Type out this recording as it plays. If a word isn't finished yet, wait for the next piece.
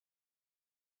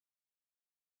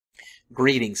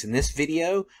Greetings. In this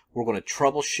video, we're going to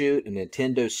troubleshoot a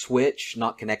Nintendo Switch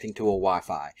not connecting to a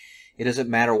Wi-Fi. It doesn't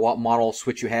matter what model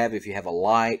Switch you have, if you have a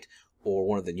LITE or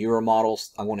one of the newer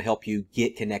models, I'm going to help you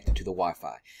get connected to the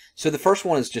Wi-Fi. So the first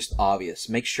one is just obvious.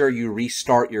 Make sure you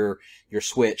restart your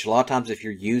Switch. A lot of times if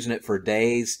you're using it for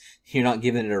days, you're not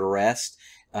giving it a rest,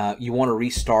 you want to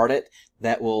restart it.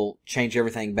 That will change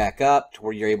everything back up to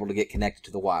where you're able to get connected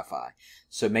to the Wi-Fi.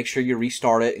 So make sure you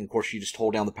restart it, and of course you just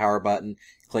hold down the power button,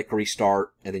 click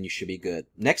restart, and then you should be good.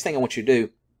 Next thing I want you to do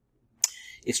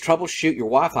is troubleshoot your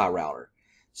Wi-Fi router.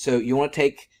 So you want to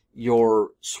take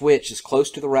your Switch as close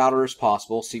to the router as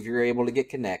possible, see if you're able to get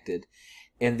connected,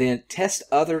 and then test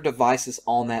other devices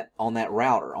on that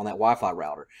router, on that Wi-Fi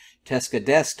router. Test a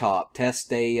desktop,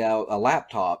 test a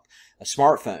laptop, a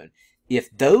smartphone. If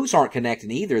those aren't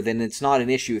connecting either, then it's not an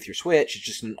issue with your Switch, it's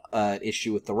just an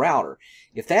issue with the router.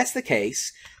 If that's the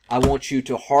case, I want you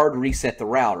to hard reset the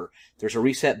router. There's a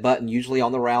reset button usually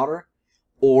on the router,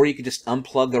 or you can just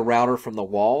unplug the router from the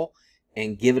wall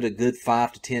and give it a good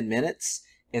 5 to 10 minutes,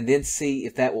 and then see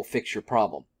if that will fix your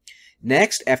problem.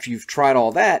 Next, after you've tried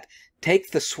all that,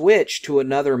 take the Switch to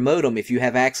another modem if you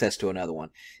have access to another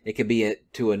one. It could be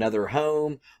to another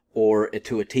home, or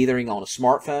to a tethering on a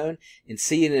smartphone, and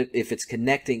see if it's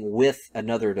connecting with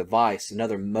another device,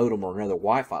 another modem or another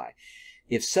Wi-Fi.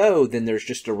 If so, then there's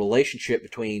just a relationship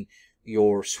between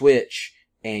your Switch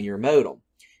and your modem.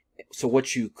 So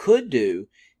what you could do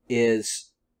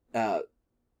is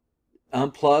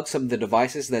unplug some of the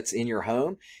devices that's in your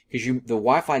home, because the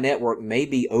Wi-Fi network may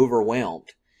be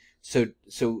overwhelmed. So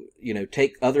you know,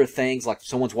 take other things, like if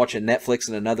someone's watching Netflix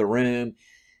in another room,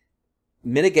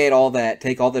 mitigate all that,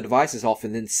 take all the devices off,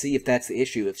 and then see if that's the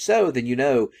issue. If so, then you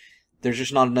know there's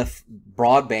just not enough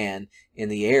broadband in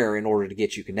the air in order to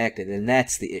get you connected, and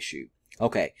that's the issue.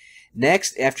 Okay,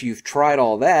 next, after you've tried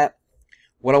all that,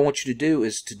 what I want you to do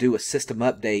is to do a system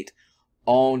update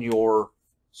on your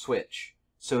Switch.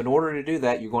 So in order to do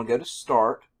that, you're going to go to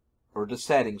Start, or to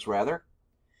Settings rather.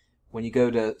 When you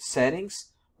go to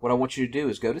Settings, what I want you to do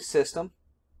is go to System.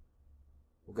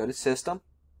 We'll go to System.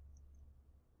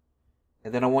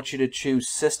 And then I want you to choose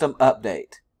System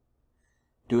Update.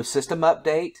 Do a System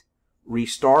Update,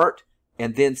 restart,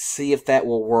 and then see if that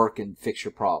will work and fix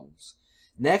your problems.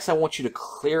 Next, I want you to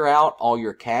clear out all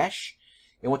your cache.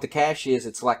 And what the cache is,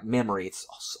 it's like memory. It's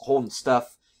holding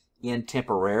stuff in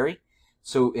temporary.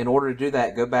 So in order to do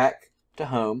that, go back to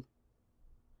Home.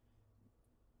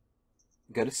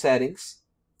 Go to Settings.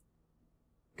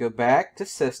 Go back to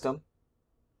System.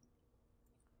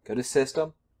 Go to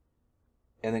System.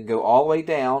 And then go all the way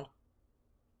down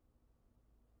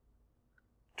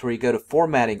to where you go to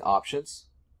Formatting Options.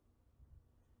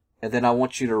 And then I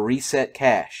want you to reset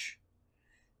cache.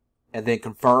 And then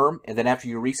confirm. And then after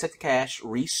you reset the cache,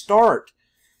 restart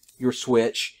your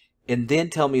Switch. And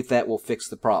then tell me if that will fix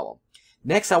the problem.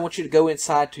 Next, I want you to go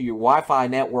inside to your Wi-Fi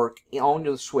network on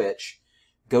your Switch.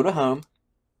 Go to Home.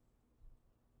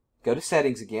 Go to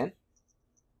Settings again.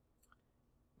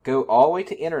 Go all the way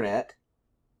to Internet.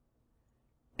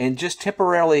 And just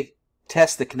temporarily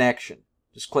test the connection.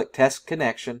 Just click Test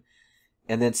Connection,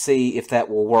 and then see if that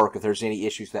will work, if there's any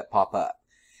issues that pop up.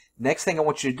 Next thing I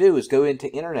want you to do is go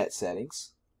into Internet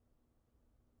Settings.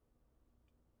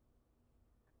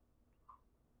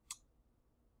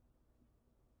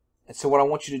 And so what I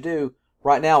want you to do,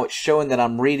 right now it's showing that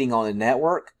I'm reading on the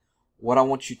network. What I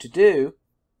want you to do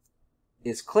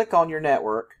is click on your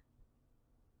network,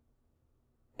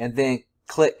 and then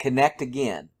click Connect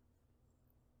Again.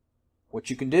 What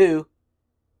you can do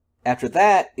after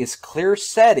that is clear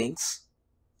settings.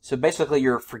 So basically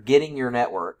you're forgetting your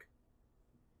network.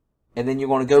 And then you're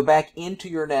going to go back into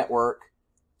your network,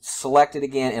 select it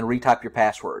again, and retype your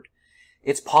password.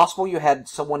 It's possible you had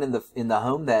someone in the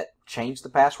home that changed the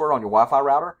password on your Wi-Fi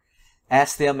router.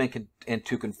 Ask them and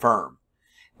to confirm.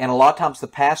 And a lot of times the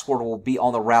password will be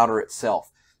on the router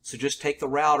itself. So just take the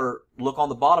router, look on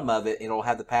the bottom of it, and it'll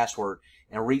have the password,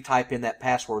 and retype in that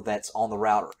password that's on the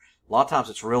router. A lot of times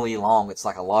it's really long. It's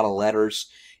like a lot of letters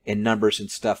and numbers and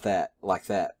stuff like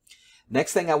that.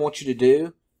 Next thing I want you to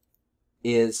do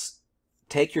is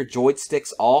take your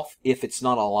joysticks off if it's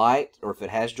not a LITE, or if it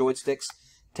has joysticks.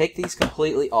 Take these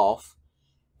completely off,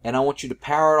 and I want you to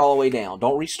power it all the way down.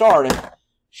 Don't restart it.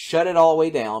 Shut it all the way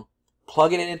down.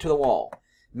 Plug it into the wall.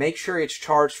 Make sure it's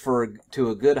charged to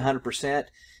a good 100%.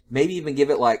 Maybe even give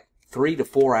it like 3 to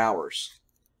 4 hours.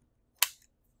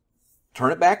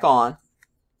 Turn it back on,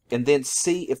 and then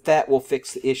see if that will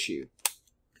fix the issue.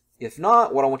 If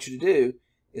not, what I want you to do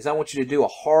is I want you to do a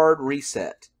hard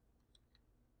reset.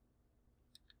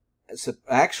 So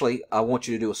actually, I want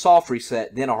you to do a soft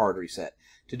reset, then a hard reset.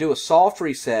 To do a soft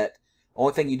reset,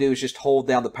 Only thing you do is just hold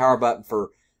down the power button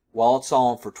while it's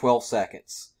on for 12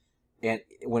 seconds. And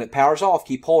when it powers off,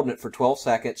 keep holding it for 12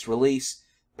 seconds, release,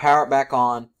 power it back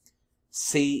on,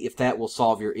 see if that will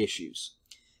solve your issues.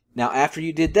 Now, after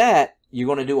you did that, you're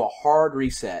going to do a hard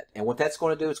reset. And what that's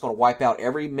going to do, it's going to wipe out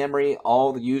every memory,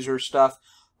 all the user stuff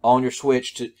on your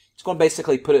switch. It's going to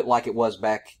basically put it like it was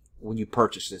back when you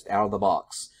purchased it out of the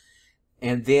box.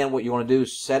 And then what you want to do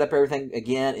is set up everything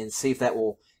again and see if that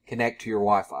will connect to your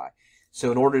Wi-Fi.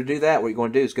 So in order to do that, what you're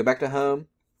going to do is go back to Home,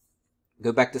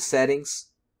 go back to Settings,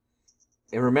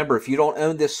 and remember, if you don't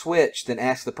own this switch, then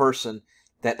ask the person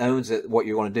that owns it what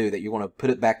you're going to do, that you want to put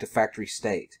it back to factory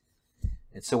state.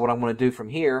 And so what I'm going to do from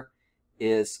here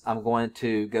is I'm going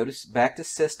to go back to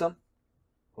System.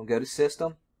 I'm going to go to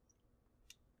System,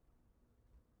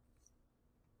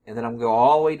 and then I'm going to go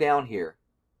all the way down here.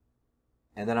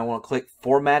 And then I want to click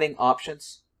Formatting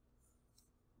Options.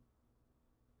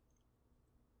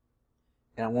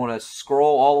 And I want to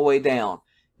scroll all the way down.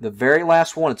 The very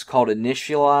last one, it's called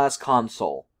Initialize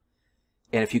Console.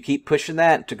 And if you keep pushing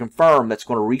that to confirm, that's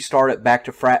going to restart it back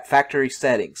to factory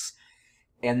settings.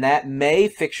 And that may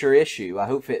fix your issue. I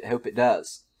hope it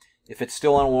does. If it's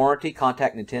still on warranty,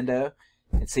 contact Nintendo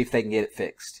and see if they can get it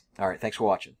fixed. All right, thanks for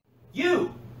watching.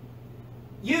 You,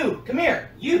 come here.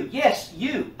 Yes,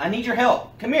 you. I need your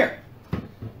help. Come here.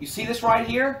 You see this right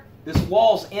here? This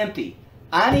wall's empty.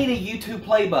 I need a YouTube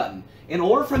play button. In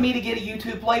order for me to get a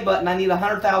YouTube play button, I need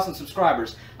 100,000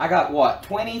 subscribers. I got, what,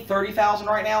 20, 30,000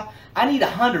 right now? I need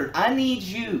 100. I need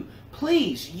you,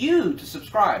 please, you to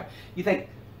subscribe. You think,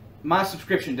 my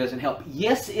subscription doesn't help.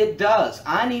 Yes, it does.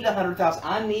 I need 100,000.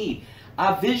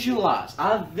 I visualize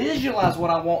what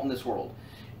I want in this world.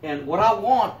 And what I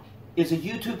want is a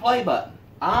YouTube play button.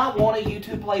 I want a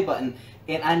YouTube play button,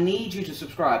 and I need you to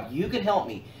subscribe. You can help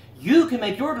me. You can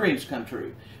make your dreams come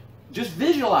true. Just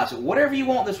visualize it. Whatever you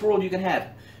want in this world, you can have.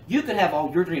 You can have all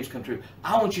your dreams come true.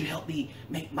 I want you to help me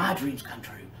make my dreams come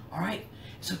true. All right?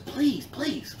 So please,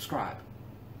 please subscribe.